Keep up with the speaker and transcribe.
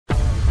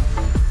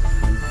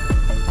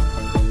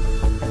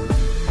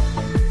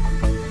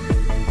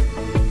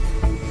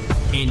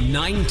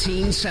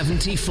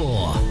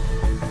1974,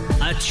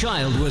 a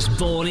child was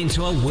born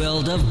into a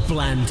world of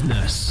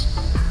blandness.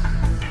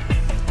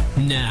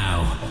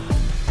 Now,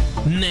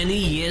 many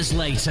years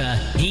later,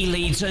 he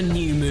leads a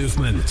new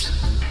movement.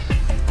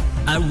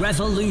 A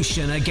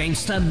revolution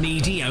against the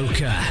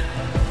mediocre.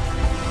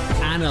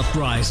 An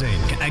uprising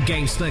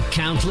against the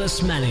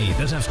countless many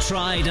that have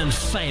tried and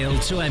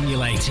failed to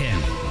emulate him.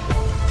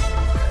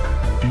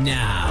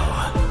 Now,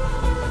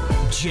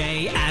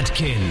 Jay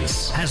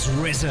Adkins has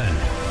risen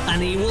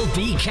and he will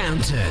be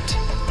countered.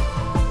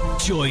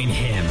 Join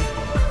him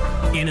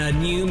in a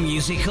new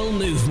musical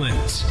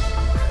movement.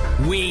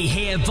 We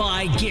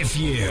hereby give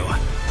you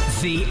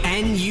the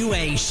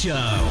NUA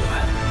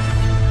Show.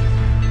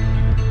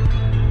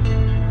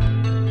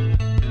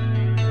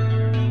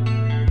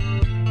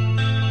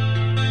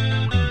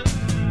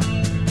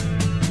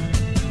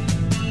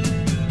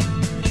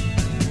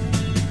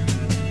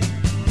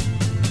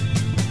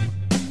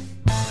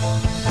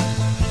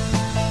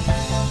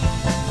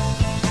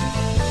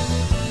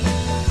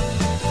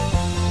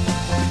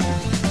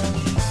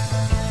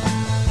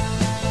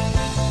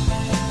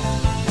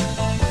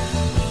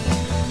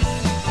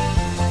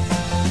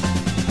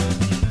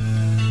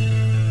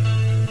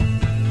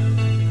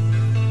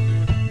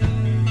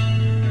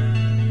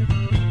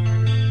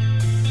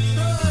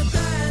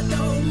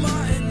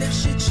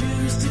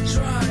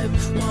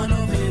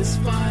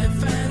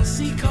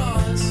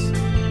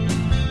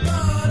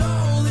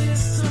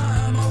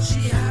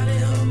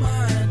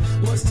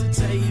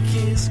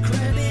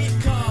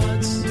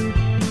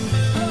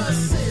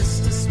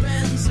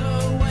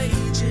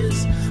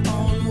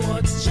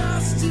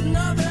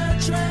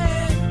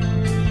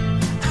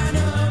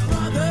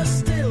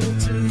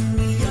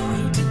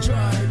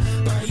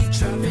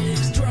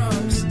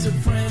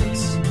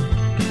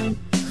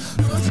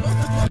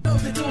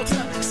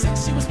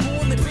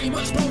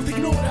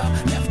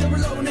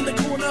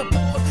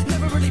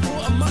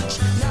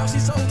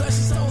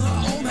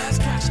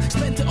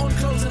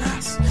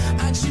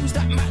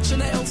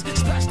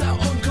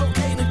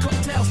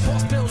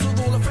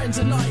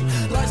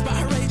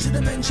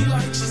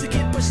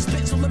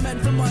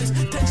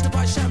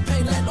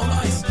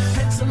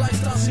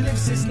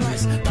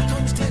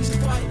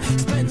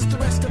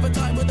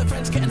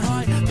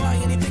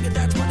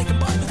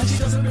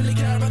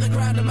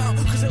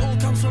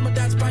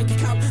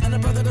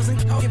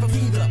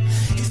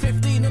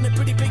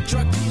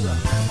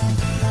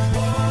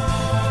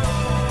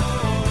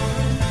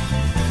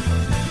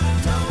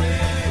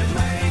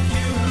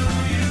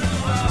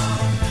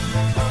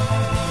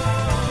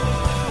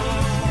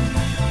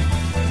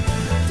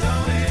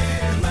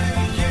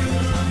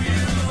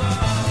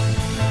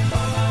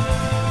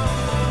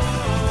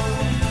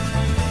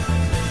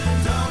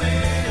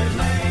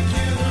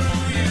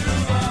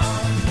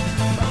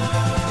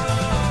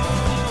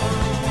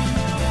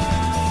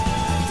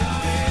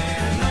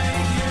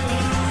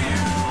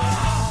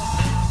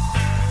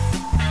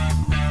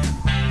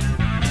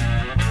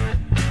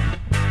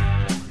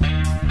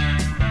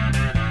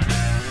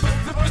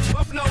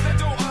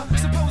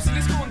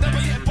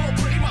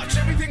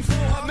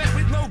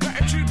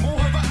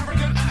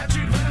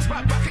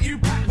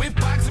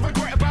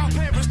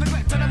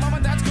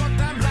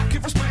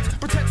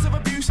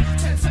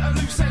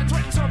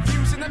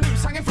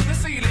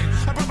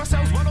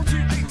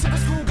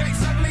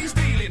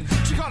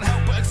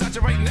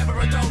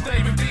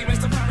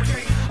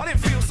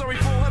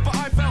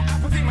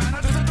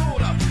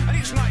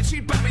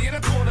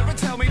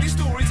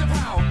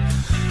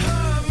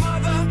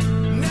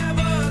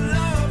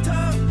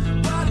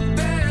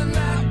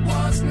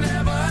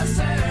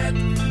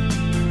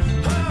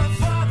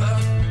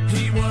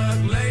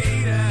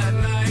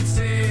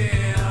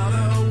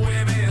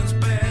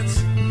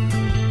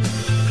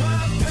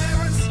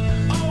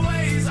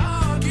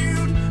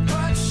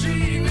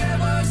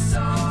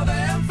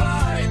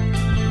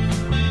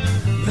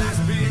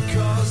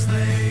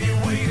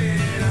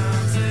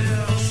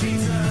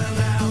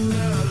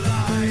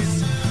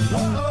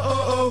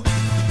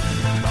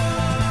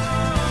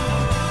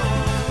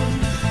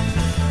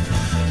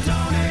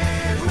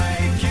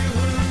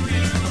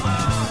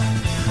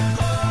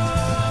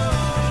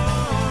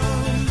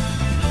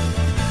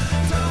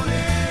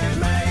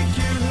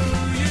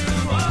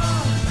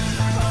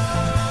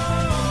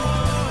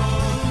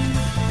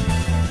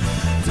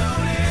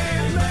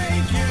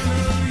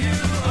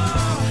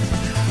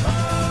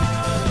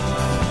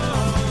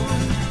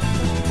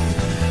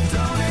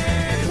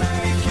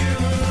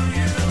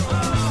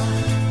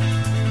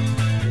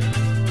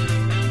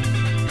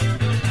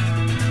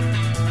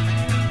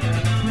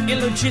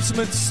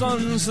 Illegitimate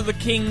Sons of the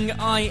King,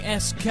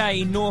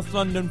 ISK, North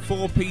London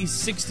 4-piece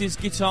 60s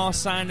guitar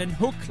sound and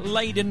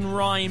hook-laden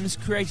rhymes,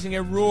 creating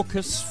a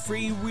raucous,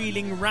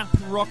 freewheeling rap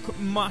rock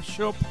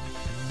mashup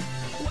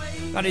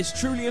that is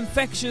truly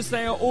infectious.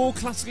 They are all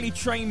classically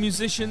trained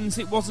musicians.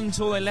 It wasn't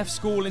until they left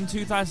school in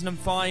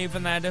 2005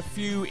 and they had a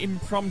few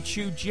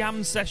impromptu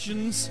jam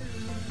sessions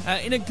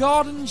In a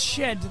garden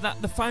shed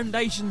that the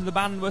foundations of the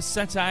band were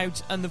set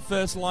out, and the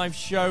first live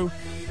show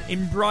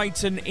in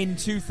Brighton in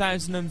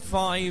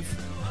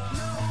 2005.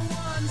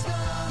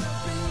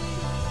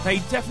 They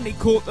definitely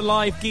caught the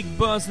live gig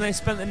buzz, and they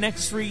spent the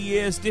next 3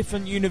 years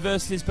different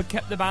universities, but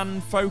kept the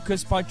band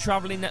focused by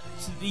travelling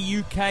to the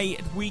UK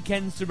at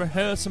weekends to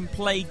rehearse and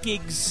play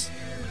gigs.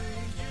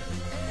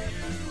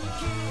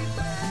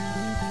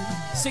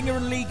 Singer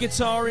and lead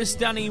guitarist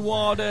Danny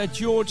Warder,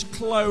 George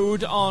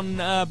Claude on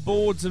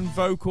boards and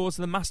vocals,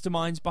 the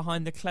masterminds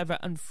behind the clever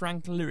and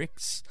frank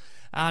lyrics,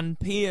 and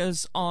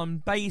Piers on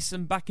bass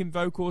and backing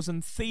vocals,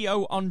 and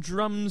Theo on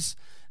drums,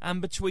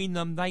 and between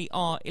them they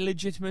are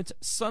Illegitimate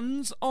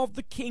Sons of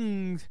the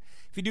King.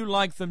 If you do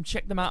like them,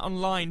 check them out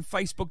online,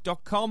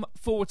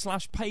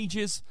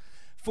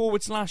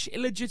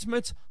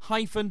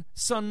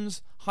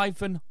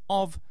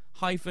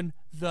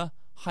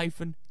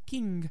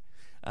 facebook.com/pages/illegitimate-sons-of-the-king.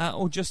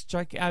 Or just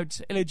check out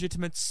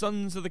Illegitimate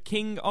Sons of the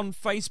King on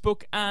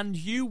Facebook, and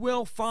you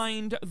will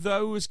find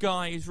those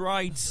guys,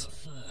 right?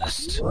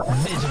 First, middle,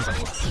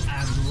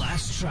 and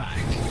last track.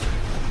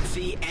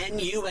 The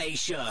NUA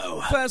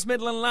Show. First,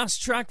 middle, and last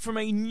track from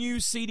a new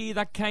CD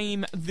that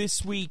came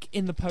this week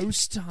in the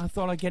post. I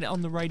thought I'd get it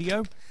on the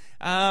radio.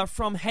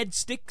 From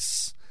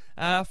Headsticks,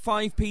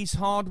 5-piece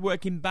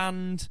hard-working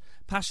band,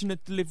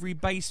 passionate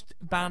delivery-based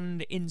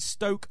band in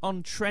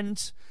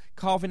Stoke-on-Trent,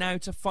 carving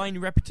out a fine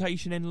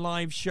reputation in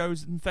live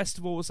shows and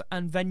festivals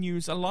and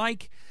venues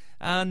alike,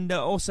 and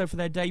also for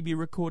their debut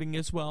recording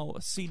as well.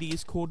 A CD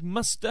is called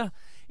Muster.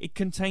 It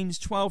contains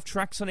 12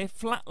 tracks on it: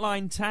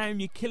 Flatline Town,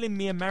 You're Killing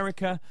Me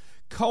America,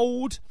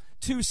 Cold,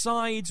 Two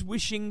Sides,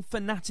 Wishing,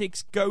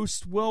 Fanatics,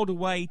 Ghost, World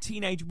Away,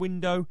 Teenage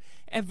Window,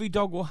 Every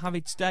Dog Will Have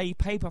Its Day,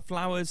 Paper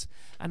Flowers,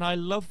 and I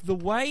Love the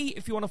Way.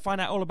 If you want to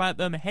find out all about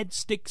them,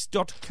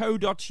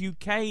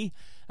 headsticks.co.uk.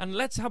 And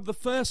let's have the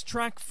first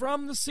track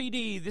from the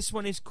CD. This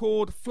one is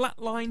called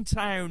Flatline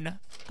Town.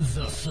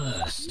 The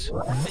first,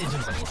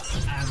 middle,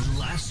 and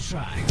last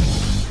track.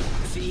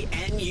 The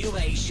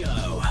NUA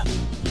Show.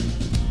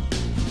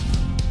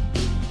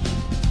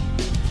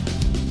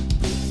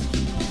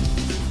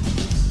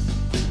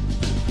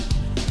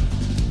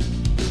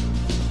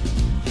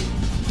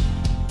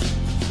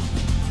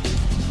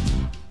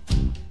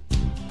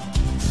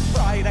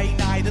 Friday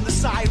night and the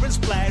sirens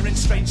blaring,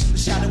 strange to the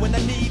shadow and the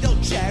needle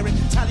jarring.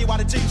 Tell you what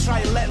to do, try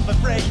and let them for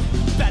free.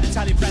 Better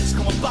tell your friends,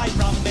 come and buy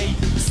from me.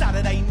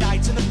 Saturday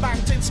night in the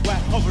Bankton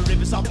Square, over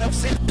rivers up and up,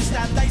 sit,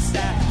 stand they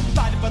stare.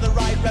 Fighting for the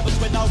right, rebels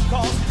with no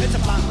cause. It's a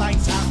flatline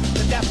town,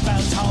 the death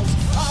bell tolls.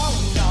 Oh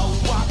no,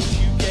 what would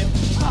you give?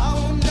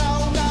 Oh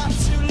no, not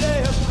to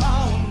live.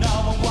 Oh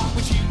no, what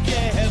would you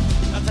give?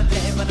 Not to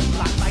live in a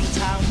flatline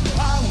town.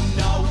 Oh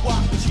no,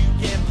 what would you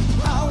give?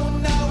 Oh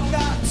no,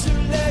 not to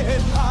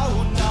live.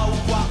 Oh no,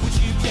 what would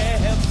you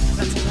give?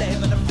 Not to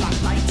live in a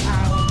flatline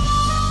town.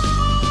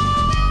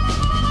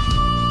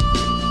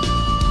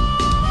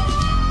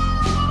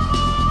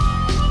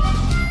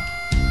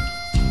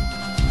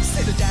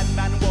 See the dead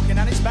man walking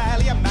and it's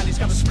barely a man. He's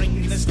got a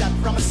spring in a step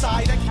from a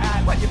cider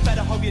can. Well, you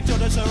better hope your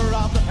daughters are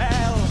off the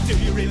hell. Do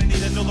you really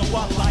need another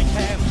one like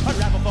him? A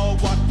rebel for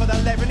what? For the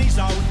Lebanese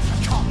own. A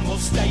cotton wool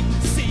state,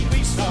 seed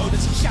we sowed.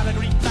 It's a shattered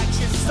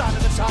reflection, sign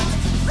of the times.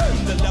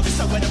 Ruin the love,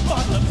 so in a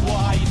bottle of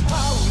wine.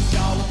 Oh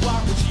no,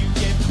 what would you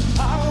give?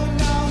 Oh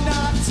no,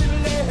 not to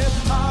live.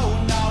 Oh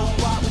no,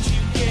 what would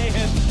you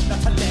give?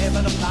 Not to live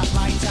in a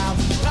flatline town.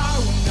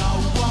 Oh no,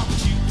 what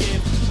would you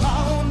give?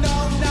 Oh no,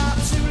 not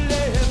to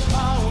live.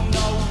 Oh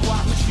no,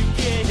 what would you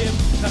give?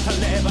 Not to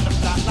live in a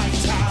flatline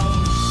town.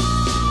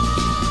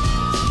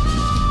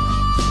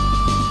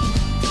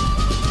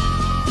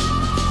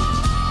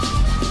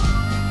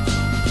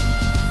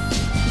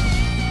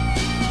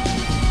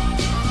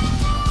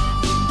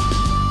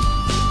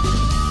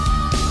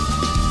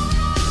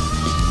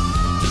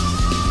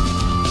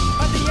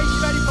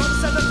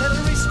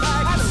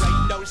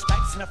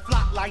 In a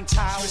flatline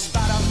town,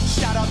 spat on,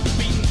 shat on,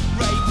 beaten,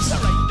 raped. There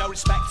ain't no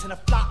respect in a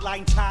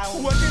flatline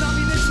town. Working on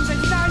munitions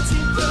in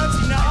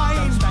 1939.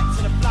 No respect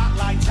in a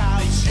flatline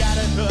town.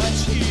 Shattered her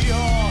cheer,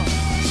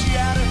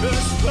 shattered her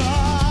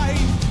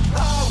spine.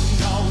 Oh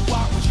no,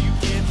 what would you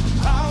give?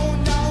 Oh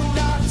no,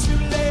 not to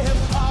live.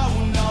 Oh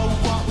no,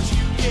 what would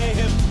you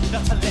give?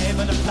 Not to live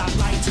in a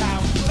flatline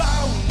town.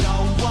 Oh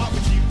no, what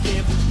would you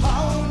give?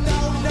 Oh no,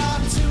 not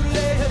to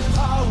live.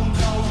 Oh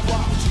no,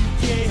 what would you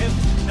give?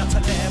 Not to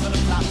live in a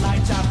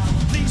flatline town.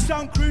 Please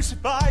don't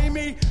crucify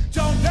me,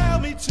 don't nail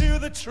me to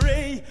the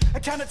tree. I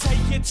cannot take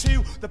you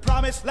to the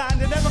promised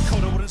land, I never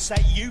could, I wouldn't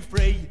set you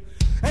free.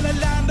 In a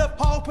land of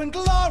hope and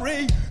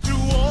glory, through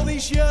all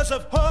these years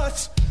of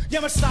hurt,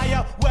 your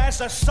Messiah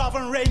wears a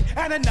sovereign ring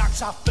and a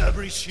knocks off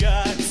Burberry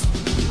shirts.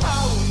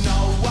 Oh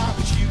no, what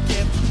would you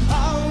give?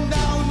 Oh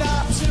no,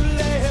 not to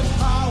live.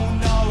 Oh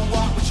no,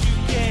 what would you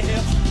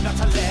give? Not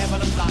to live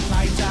in a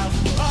flatline town.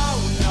 Oh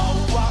no,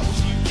 what would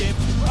you give?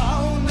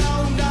 Oh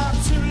no, not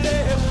to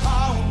live.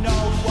 Oh no,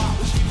 what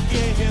would you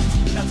give?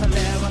 Not to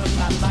live in a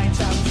flatline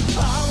town.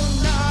 Oh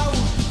no,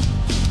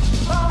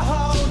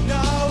 oh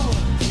no,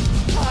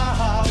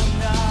 oh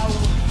no,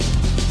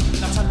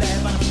 not to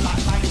live in a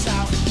flatline town.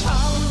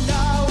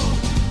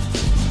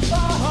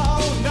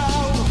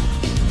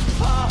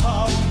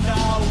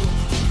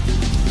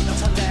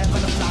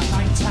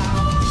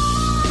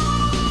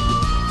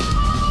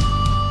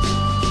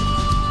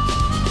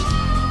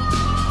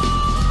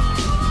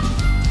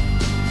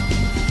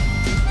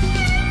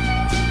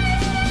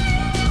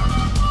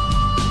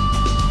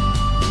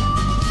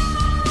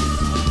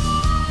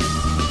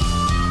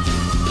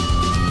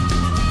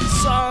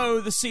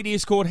 CD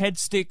is called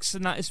Headsticks,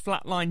 and that is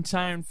Flatline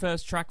Town.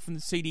 First track from the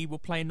CD. We'll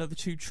play another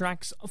 2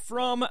 tracks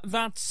from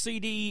that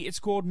CD. It's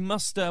called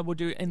Muster. We'll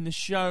do it in the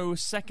show.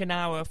 Second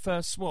hour,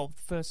 first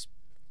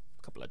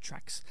couple of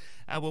tracks.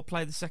 We'll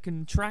play the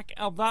second track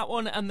of that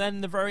one, and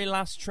then the very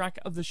last track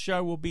of the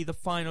show will be the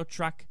final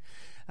track.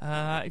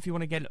 If you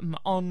want to get them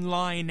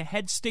online,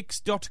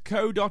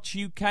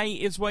 headsticks.co.uk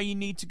is where you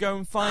need to go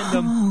and find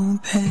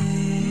them.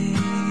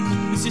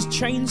 This is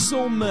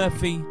Chainsaw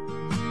Murphy,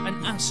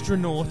 an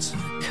astronaut.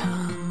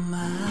 Come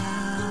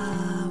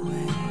my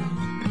way.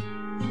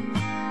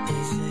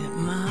 Is it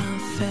my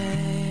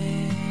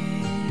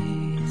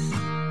face?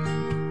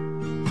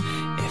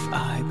 If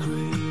I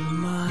grew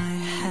my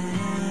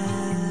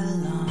hair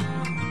long,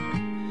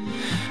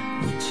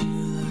 would you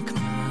look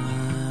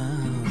my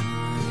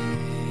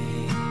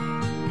way?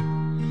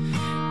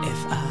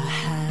 If I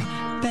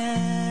had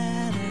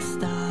better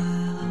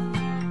style,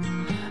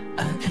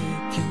 I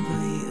could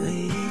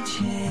completely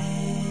change.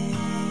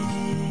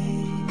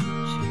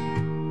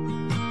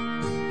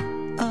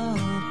 Oh,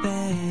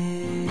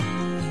 babe,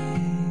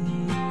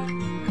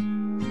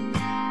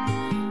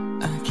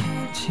 I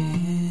can't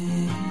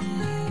change.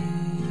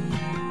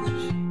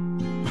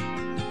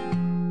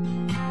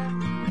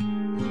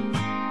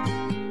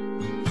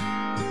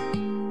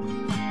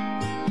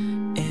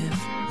 If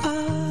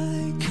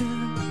I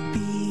could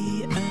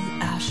be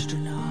an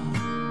astronaut,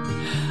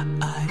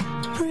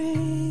 I'd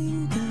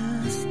bring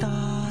the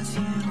stars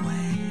your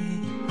way,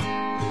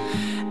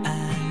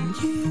 and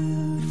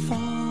you'd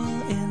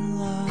fall in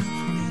love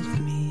with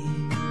me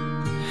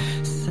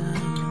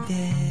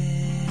someday.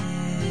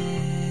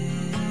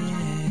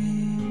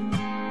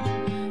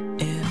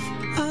 If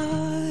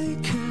I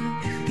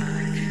could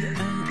be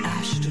an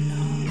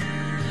astronaut,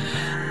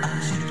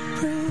 I'd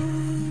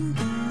bring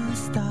the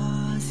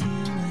stars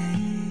your way,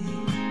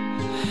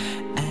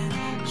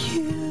 and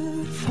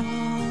you'd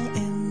fall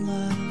in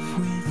love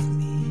with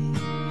me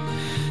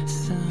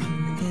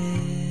someday.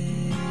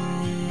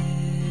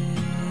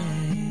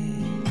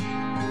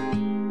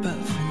 But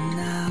for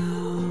now,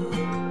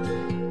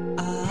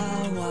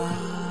 I'll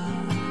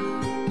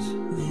watch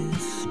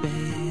this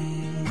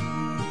space.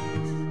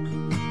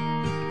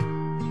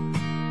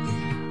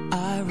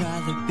 I'd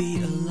rather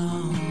be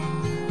alone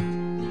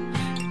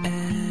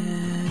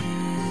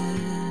anyway.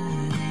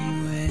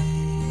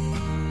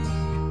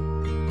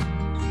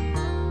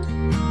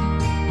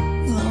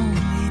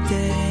 Lonely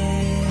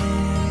day,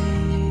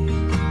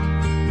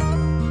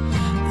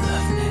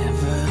 love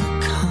never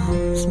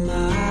comes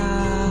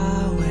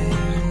my way.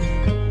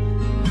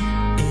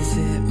 Is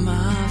it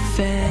my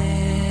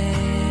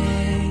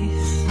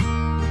face?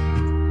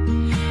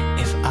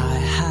 If I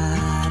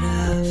had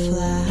a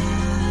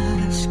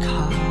flash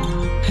car,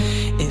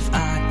 if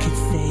I could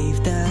save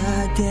the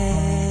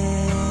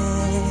day,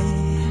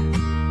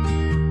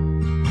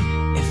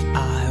 if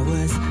I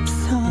was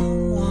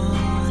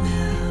someone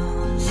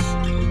else,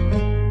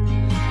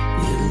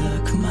 you'd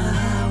look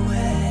my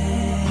way.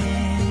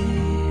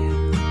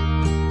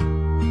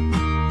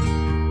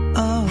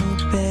 Oh,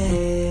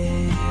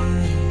 babe,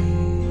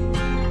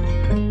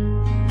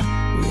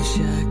 wish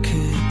I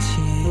could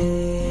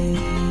change.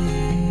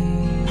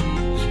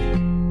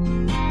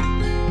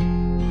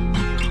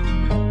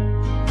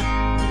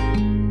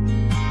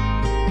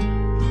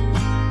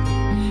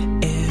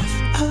 If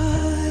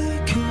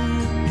I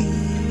could be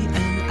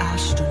an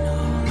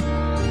astronaut,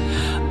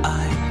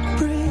 I'd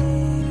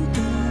bring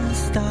the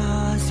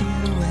stars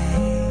your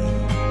way,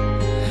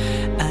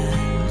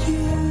 and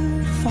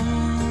you'd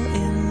fall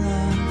in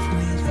love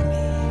with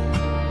me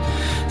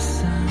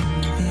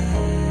someday.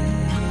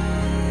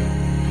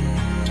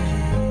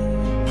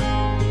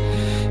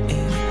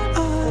 If I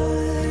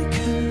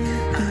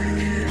could be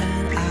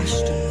an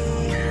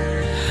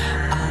astronaut,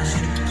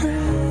 I'd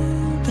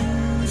bring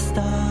the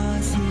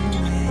stars your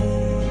way,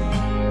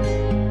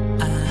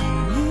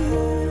 and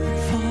you'd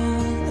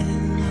fall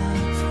in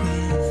love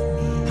with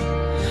me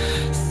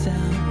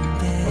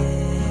someday.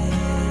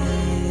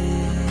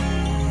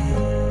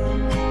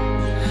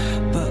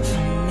 But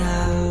for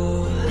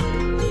now,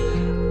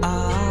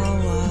 I'll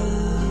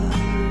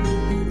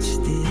watch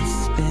this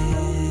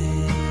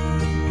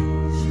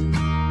space.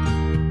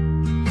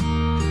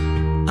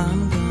 I'm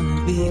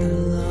gonna be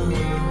alone